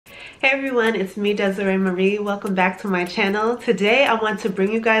Hey everyone, it's me, Desiree Marie. Welcome back to my channel. Today I want to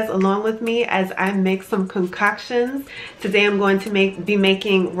bring you guys along with me as I make some concoctions. Today I'm going to be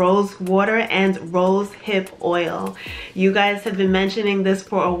making rose water and rosehip oil. You guys have been mentioning this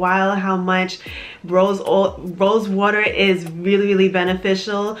for a while, how much rose water is really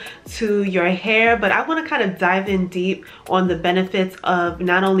beneficial to your hair, but I want to kind of dive in deep on the benefits of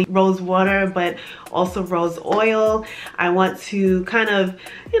not only rose water but also rose oil. I want to kind of,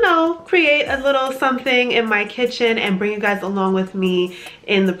 create a little something in my kitchen and bring you guys along with me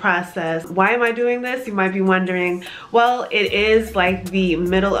in the process. Why am I doing this? You might be wondering. Well, it is like the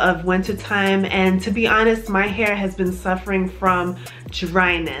middle of winter time, and to be honest, my hair has been suffering from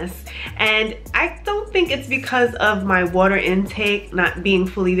dryness, and I don't think it's because of my water intake not being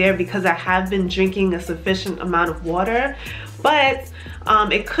fully there, because I have been drinking a sufficient amount of water, but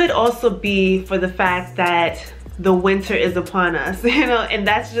it could also be for the fact that the winter is upon us, and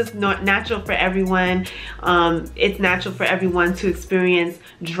that's just not natural for everyone. It's natural for everyone to experience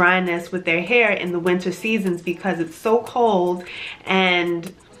dryness with their hair in the winter seasons because it's so cold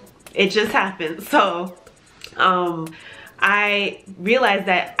and it just happens. So I realized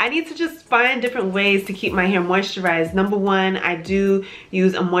that I need to just find different ways to keep my hair moisturized. Number one, I do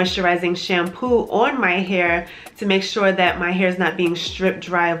use a moisturizing shampoo on my hair to make sure that my hair is not being stripped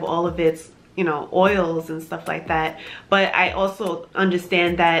dry of all of its oils and stuff like that. But I also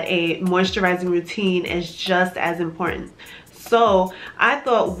understand that a moisturizing routine is just as important. So I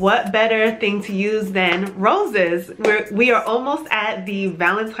thought, what better thing to use than roses? We are almost at the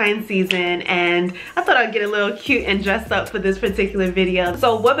Valentine's season, and I thought I'd get a little cute and dress up for this particular video.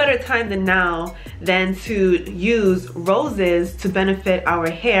 So what better time than now than to use roses to benefit our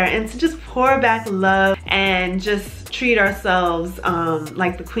hair and to just pour back love and just treat ourselves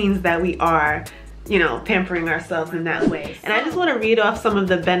like the queens that we are, pampering ourselves in that way. And I just want to read off some of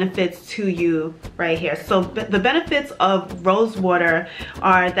the benefits to you right here. So the benefits of rose water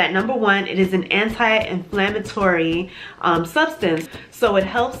are that, number one, it is an anti-inflammatory substance. So it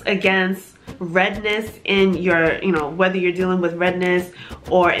helps against redness in your, whether you're dealing with redness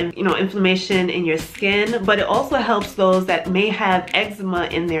or, inflammation in your skin, but it also helps those that may have eczema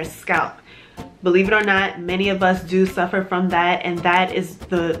in their scalp. Believe it or not, many of us do suffer from that, and that is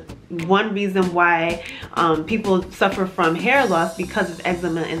the one reason why people suffer from hair loss, because of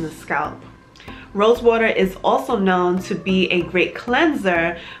eczema in the scalp. Rose water is also known to be a great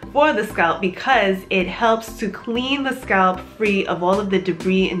cleanser for the scalp because it helps to clean the scalp free of all of the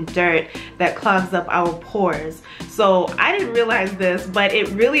debris and dirt that clogs up our pores. So I didn't realize this, but it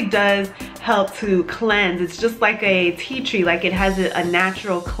really does help to cleanse. It's just like a tea tree, like it has a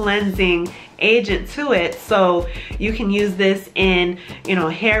natural cleansing agent to it. So you can use this in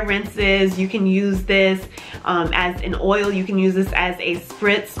hair rinses, you can use this as an oil, you can use this as a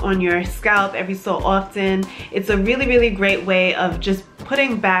spritz on your scalp every so often. It's a really great way of just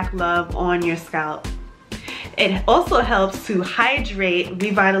putting back love on your scalp. It also helps to hydrate,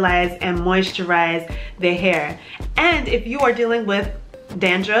 revitalize, and moisturize the hair. And if you are dealing with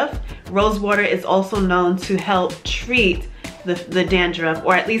dandruff, rose water is also known to help treat the dandruff,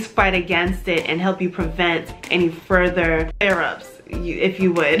 or at least fight against it and help you prevent any further flare-ups, if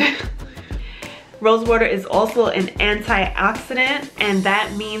you would. Rose water is also an antioxidant, and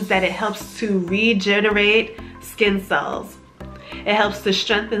that means that it helps to regenerate skin cells. It helps to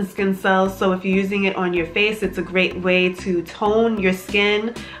strengthen skin cells, so if you're using it on your face, it's a great way to tone your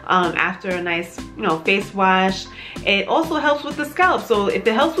skin after a nice, face wash. It also helps with the scalp, so if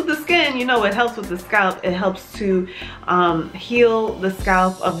it helps with the skin, it helps with the scalp. It helps to heal the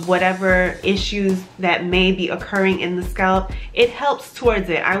scalp of whatever issues that may be occurring in the scalp. It helps towards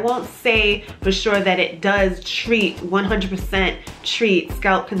it. I won't say for sure that it does treat, 100% treat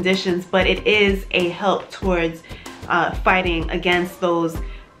scalp conditions, but it is a help towards fighting against those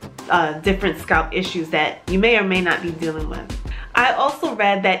different scalp issues that you may or may not be dealing with. I also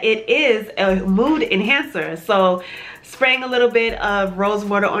read that it is a mood enhancer, so spraying a little bit of rose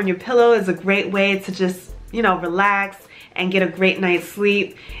water on your pillow is a great way to just, relax and get a great night's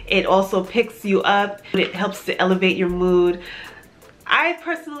sleep. It also picks you up. It helps to elevate your mood. I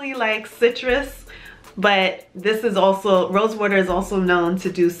personally like citrus, but rose water is also known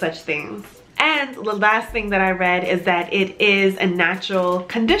to do such things. And the last thing that I read is that it is a natural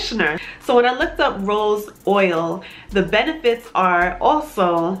conditioner. So when I looked up rose oil, the benefits are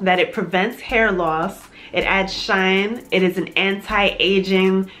also that it prevents hair loss, it adds shine, it is an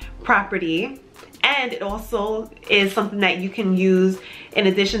anti-aging property, And it also is something that you can use in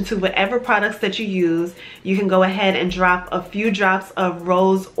addition to whatever products that you use. You can go ahead and drop a few drops of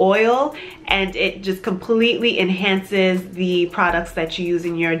rose oil, and it just completely enhances the products that you use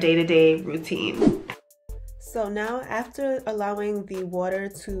in your day-to-day routine. So now, after allowing the water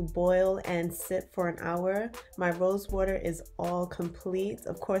to boil and sit for an hour, my rose water is all complete.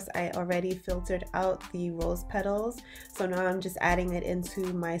 Of course, I already filtered out the rose petals, so now I'm just adding it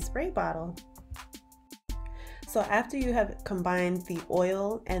into my spray bottle. So after you have combined the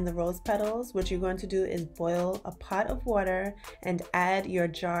oil and the rose petals, what you're going to do is boil a pot of water and add your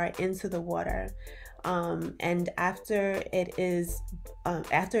jar into the water. And after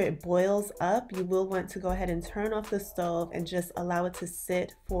it boils up, you will want to go ahead and turn off the stove and just allow it to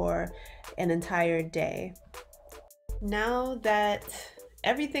sit for an entire day. Now that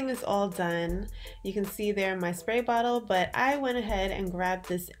everything is all done, you can see there my spray bottle, but I went ahead and grabbed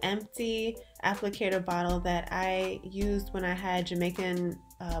this empty applicator bottle that I used when I had Jamaican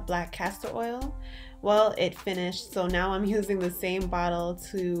black castor oil. Well, it finished, so now I'm using the same bottle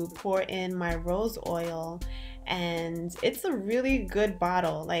to pour in my rose oil, and it's a really good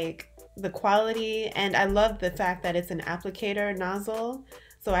bottle, like the quality, and I love the fact that it's an applicator nozzle,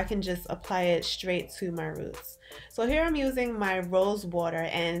 so I can just apply it straight to my roots. So here I'm using my rose water,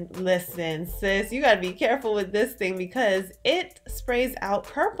 and listen, sis, you gotta be careful with this thing because it sprays out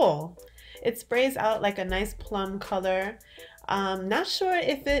purple. It sprays out like a nice plum color. Not sure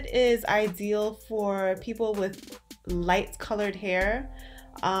if it is ideal for people with light colored hair,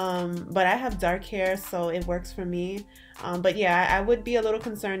 but I have dark hair, so it works for me. But yeah, I would be a little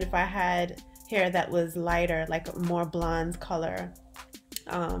concerned if I had hair that was lighter, like a more blonde color.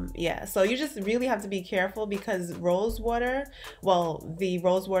 Yeah, so you just really have to be careful because rose water, well, the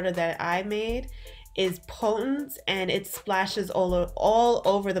rose water that I made is potent and it splashes all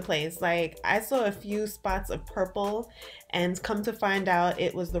over the place. Like, I saw a few spots of purple, and come to find out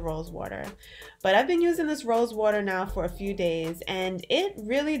it was the rose water. But I've been using this rose water now for a few days, and it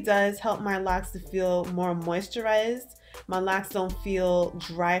really does help my locks to feel more moisturized. My locks don't feel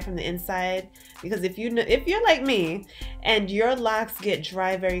dry from the inside, because if you're like me and your locks get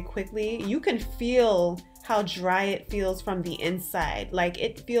dry very quickly, you can feel how dry it feels from the inside. Like,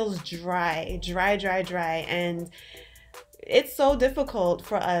 it feels dry, and it's so difficult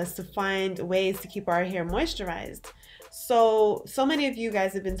for us to find ways to keep our hair moisturized. So many of you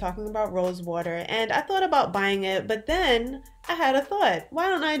guys have been talking about rose water, and I thought about buying it, but then I had a thought. Why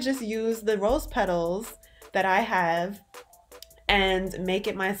don't I just use the rose petals that I have and make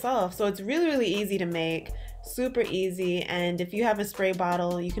it myself? So it's really easy to make, super easy, and if you have a spray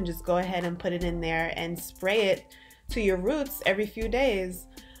bottle, you can just go ahead and put it in there and spray it to your roots every few days.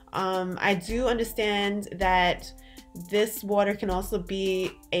 I do understand that this water can also be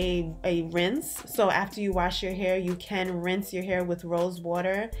a rinse, so after you wash your hair, you can rinse your hair with rose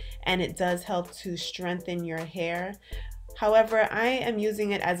water, and it does help to strengthen your hair. However, I am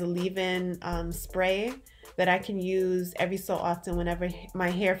using it as a leave-in spray that I can use every so often whenever my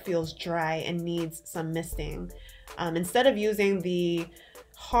hair feels dry and needs some misting. Instead of using the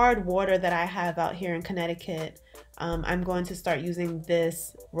hard water that I have out here in Connecticut, I'm going to start using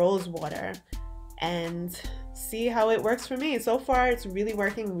this rose water and see how it works for me. So far, it's really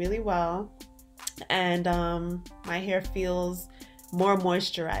working really well, and my hair feels more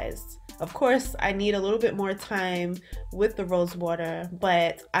moisturized. Of course, I need a little bit more time with the rose water,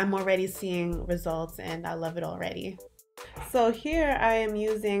 but I'm already seeing results and I love it already. So here I am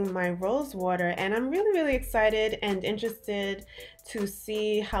using my rose water, and I'm really excited and interested to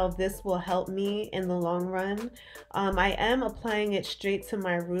see how this will help me in the long run. I am applying it straight to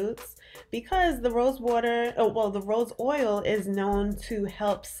my roots because the rose water, the rose oil is known to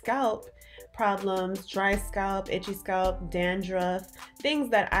help scalp problems, dry scalp, itchy scalp, dandruff, things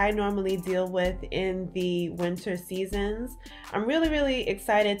that I normally deal with in the winter seasons. I'm really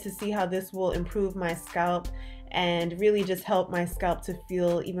excited to see how this will improve my scalp and really just help my scalp to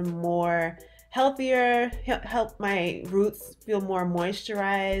feel even more healthier, help my roots feel more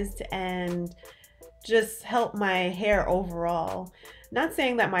moisturized, and just help my hair overall. Not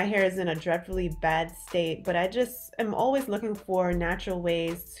saying that my hair is in a dreadfully bad state, but I just am always looking for natural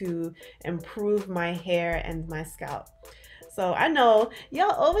ways to improve my hair and my scalp. So I know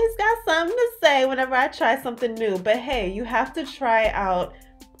y'all always got something to say whenever I try something new, but hey, you have to try out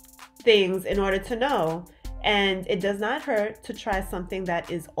things in order to know. And it does not hurt to try something that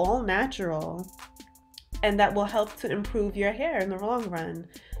is all natural and that will help to improve your hair in the long run.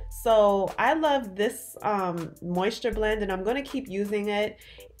 So I love this moisture blend, and I'm going to keep using it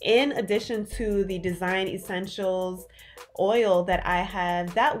in addition to the Design Essentials oil that I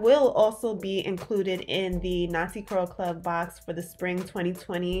have, that will also be included in the Nazi Curl Club box for the spring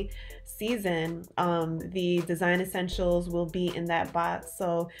 2020 season. The design essentials will be in that box,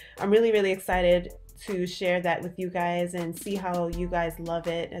 so I'm really excited to share that with you guys and see how you guys love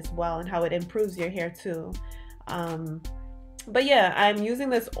it as well and how it improves your hair too. But yeah, I'm using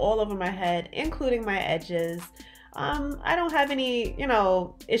this all over my head, including my edges. I don't have any,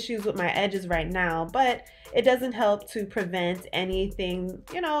 issues with my edges right now, but it doesn't help to prevent anything,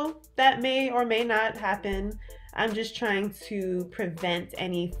 that may or may not happen. I'm just trying to prevent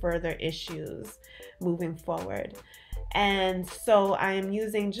any further issues moving forward. And so I'm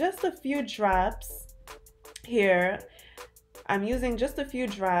using just a few drops here. I'm using just a few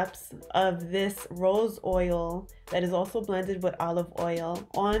drops of this rose oil that is also blended with olive oil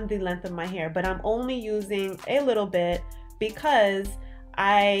on the length of my hair, but I'm only using a little bit because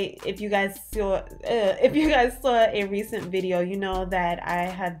if you guys saw a recent video, you know that I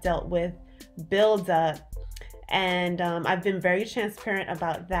have dealt with buildup, and I've been very transparent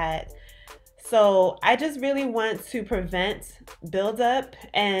about that. So I just really want to prevent buildup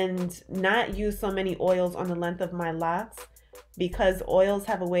and not use so many oils on the length of my locks, because oils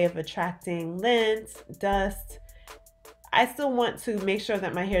have a way of attracting lint, dust. I still want to make sure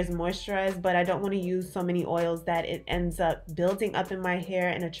that my hair is moisturized, but I don't want to use so many oils that it ends up building up in my hair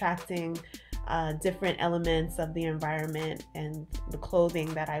and attracting different elements of the environment and the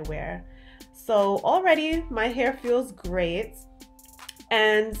clothing that I wear. So already my hair feels great.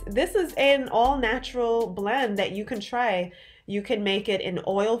 And this is an all-natural blend that you can try. You can make it in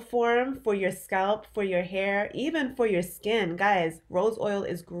oil form for your scalp, for your hair, even for your skin. Guys, rose oil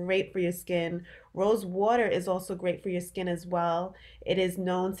is great for your skin. Rose water is also great for your skin as well. It is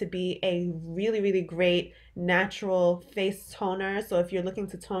known to be a really great natural face toner. So if you're looking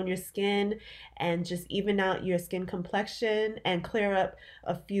to tone your skin and just even out your skin complexion and clear up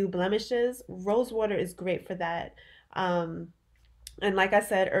a few blemishes, rose water is great for that. And like I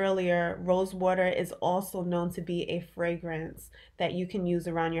said earlier, rose water is also known to be a fragrance that you can use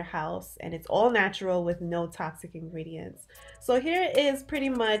around your house, and it's all natural with no toxic ingredients. So here is pretty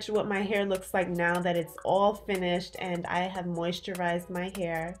much what my hair looks like now that it's all finished and I have moisturized my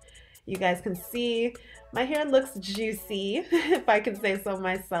hair. You guys can see my hair looks juicy, if I can say so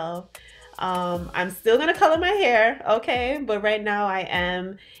myself. I'm still gonna color my hair, okay? But right now I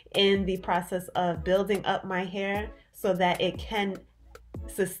am in the process of building up my hair so that it can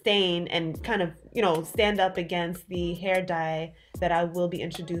sustain and kind of, stand up against the hair dye that I will be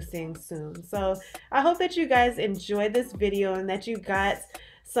introducing soon. So I hope that you guys enjoyed this video and that you got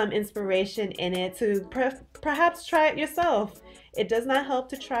some inspiration in it to perhaps try it yourself. It does not help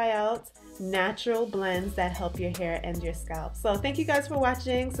to try out natural blends that help your hair and your scalp. So thank you guys for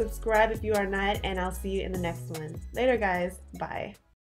watching. Subscribe if you are not, and I'll see you in the next one. Later, guys. Bye.